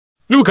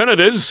look at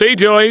this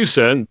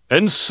situation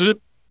and see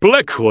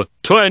black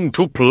trying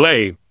to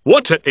play.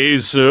 What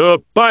is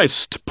the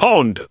best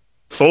pawn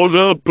for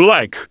the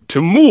black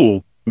to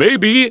move?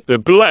 Maybe the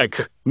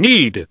black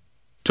need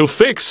to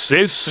fix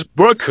this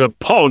broken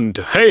pawn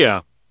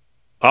here.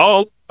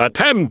 I'll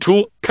attempt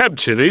to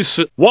capture this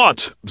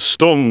what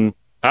stone.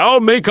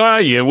 I'll make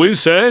iron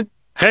with it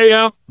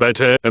here, but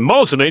the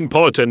most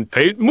important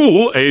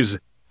move is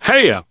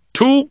here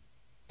to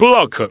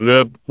block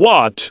the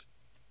what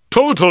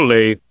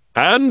totally,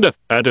 and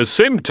at the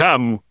same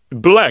time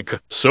black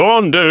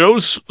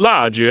surrounds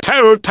large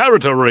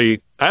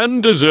territory,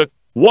 and the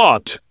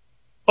what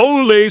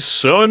only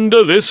surround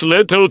this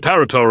little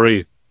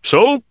territory.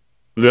 So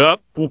the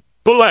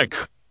black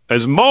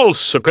is more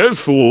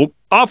successful.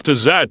 After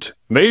that,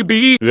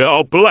 maybe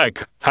the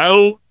black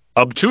have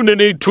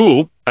opportunity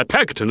to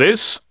attack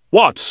this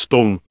what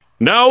stone.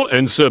 Now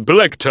in the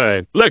black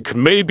turn, like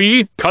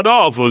maybe cut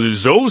off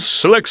those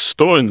select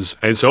stones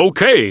is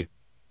okay.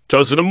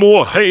 Just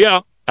more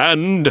here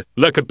and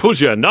like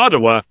push another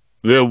one.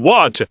 The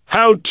what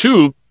how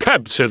to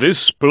capture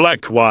this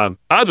black one.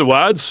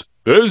 Otherwise,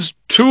 there's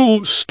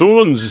two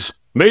stones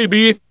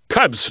maybe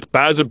captured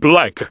by the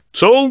black.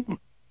 So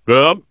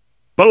the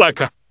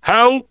black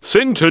how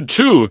center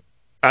to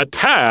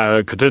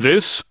attack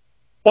this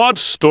what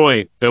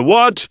stone. The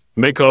what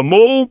make a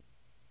move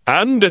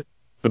and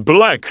the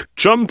black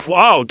jump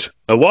out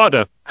the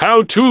water.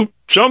 How to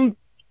jump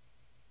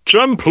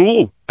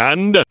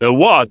and the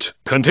what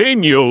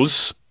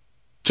continues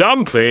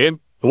jumping.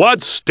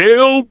 What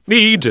still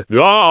need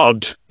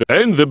rod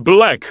and the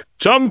black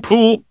jump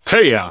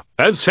here.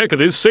 Let's check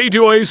this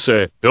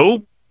situation.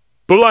 The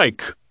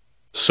black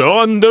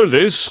surround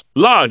this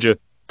large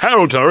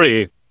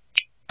territory,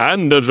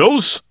 and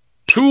those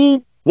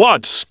two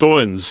what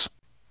stones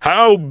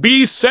how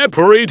be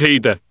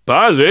separated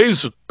by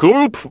this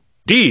group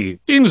D.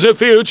 In the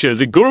future,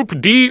 the group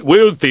D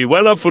will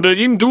develop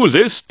into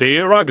this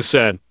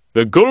direction.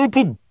 The group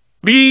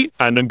B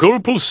and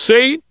group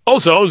C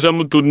also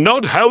them do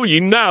not have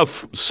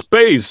enough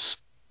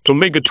space to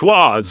make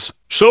towards,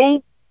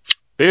 so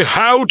they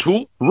have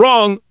to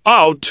run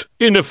out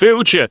in the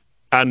future,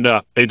 and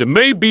it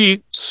may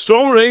be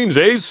storing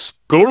this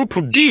group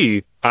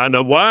D,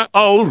 and while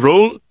all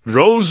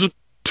rows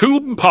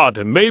two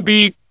part may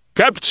be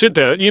captured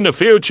in the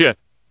future,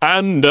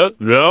 and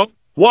the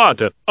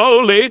what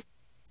only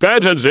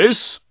get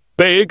this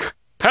big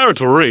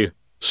territory.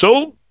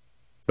 So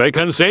they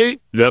can say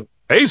the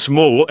ace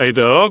move is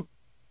a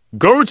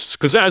good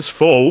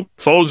successful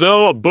for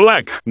the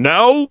black.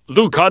 Now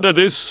look at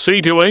this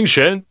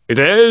situation. It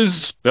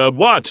is the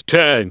what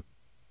turn.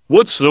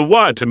 What's the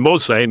what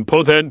most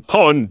important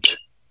point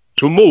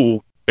to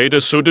move?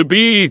 It should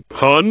be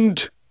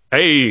point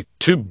A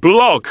to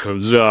block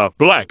the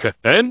black,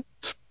 and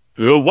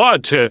the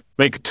what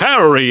make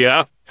territory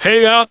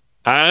here,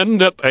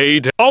 and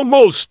it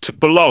almost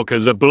block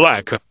the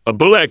black. A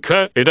black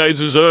it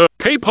is a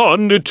key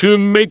point to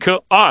make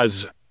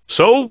us.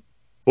 So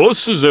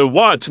what's the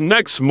what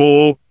next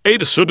move?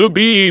 It should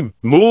be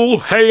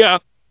move here,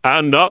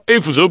 and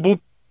if the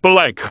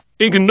black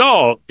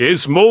ignore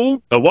its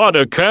move, the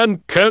water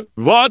can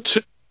what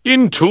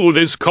into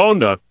this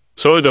corner.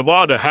 So the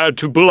water had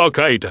to block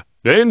it.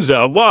 Then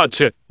the what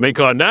make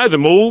another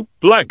move,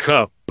 black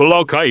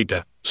block it.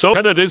 So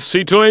at this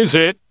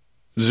situation,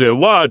 the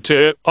what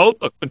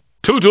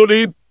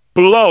totally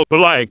block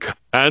black,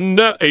 and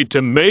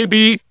it may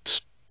be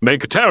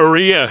make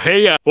territory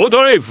here. What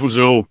if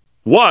the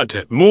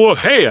what move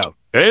here,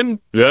 and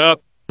the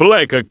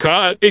black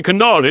can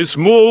ignore this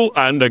move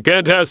and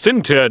get a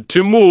center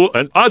to move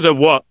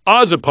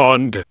other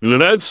point.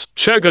 Let's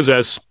check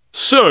this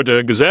third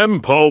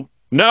example.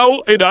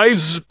 Now it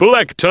is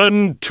black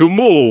turn to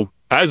move.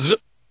 As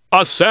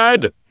I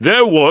said,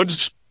 there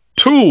was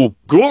two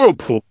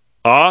group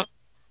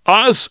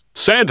as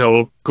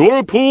settled.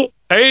 Group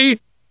A,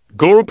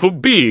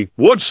 Group B.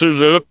 What's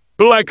the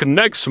black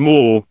next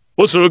move?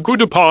 What's a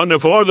good pawn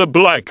for the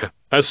black?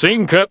 I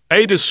think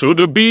it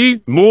should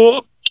be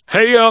more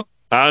here,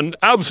 and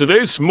after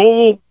this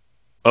move,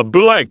 a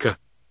black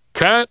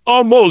can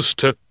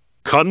almost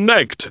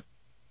connect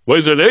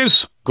with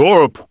this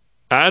group,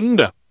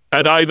 and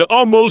it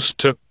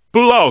almost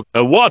block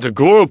the what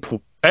group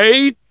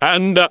A,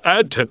 and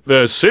at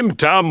the same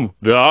time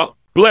the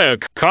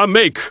black can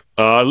make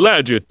a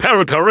large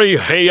territory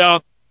here.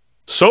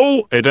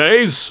 So it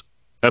is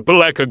a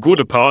black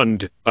good pawn,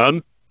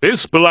 and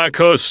this black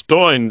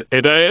stone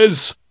it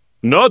is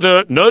not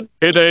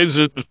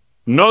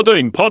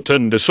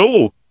important.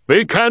 So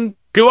we can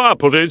give up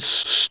this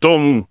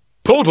stone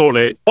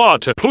totally.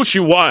 What push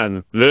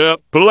one, the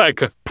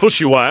black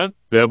push one,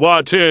 the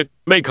what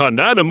make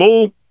another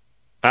move,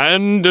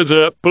 and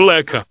the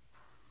black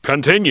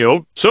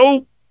continue.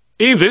 So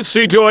in this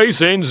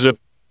situation, the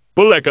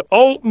black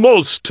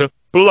almost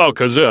block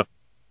the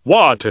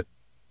what,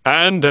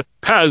 and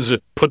has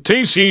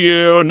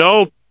potential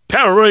no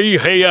parry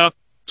here.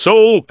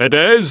 So it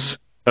is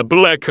a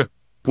black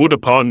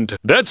good pawn.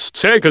 Let's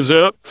take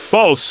the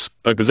false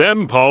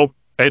example.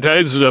 it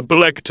has a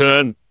black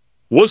turn.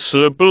 Was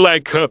the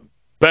black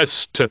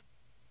best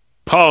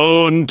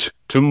pound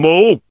to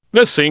move?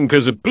 The sink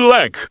is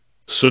black,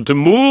 so to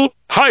move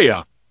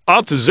higher.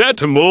 At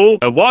that move,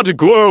 what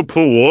group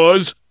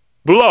was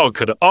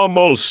blocked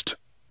almost,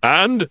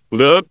 and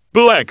the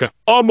black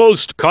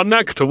almost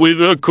connect with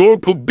the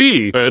group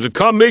B at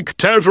comic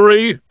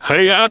territory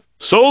here.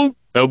 So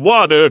the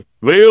water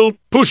will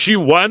push you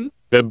one.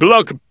 The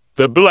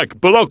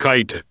black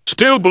blockade,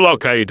 still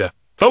blockade.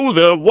 So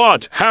the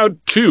what had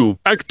to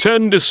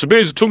extend the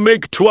space to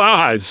make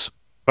twice.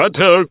 But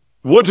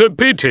what a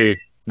pity.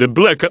 The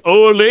black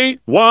only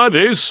what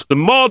is the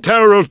more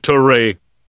territory.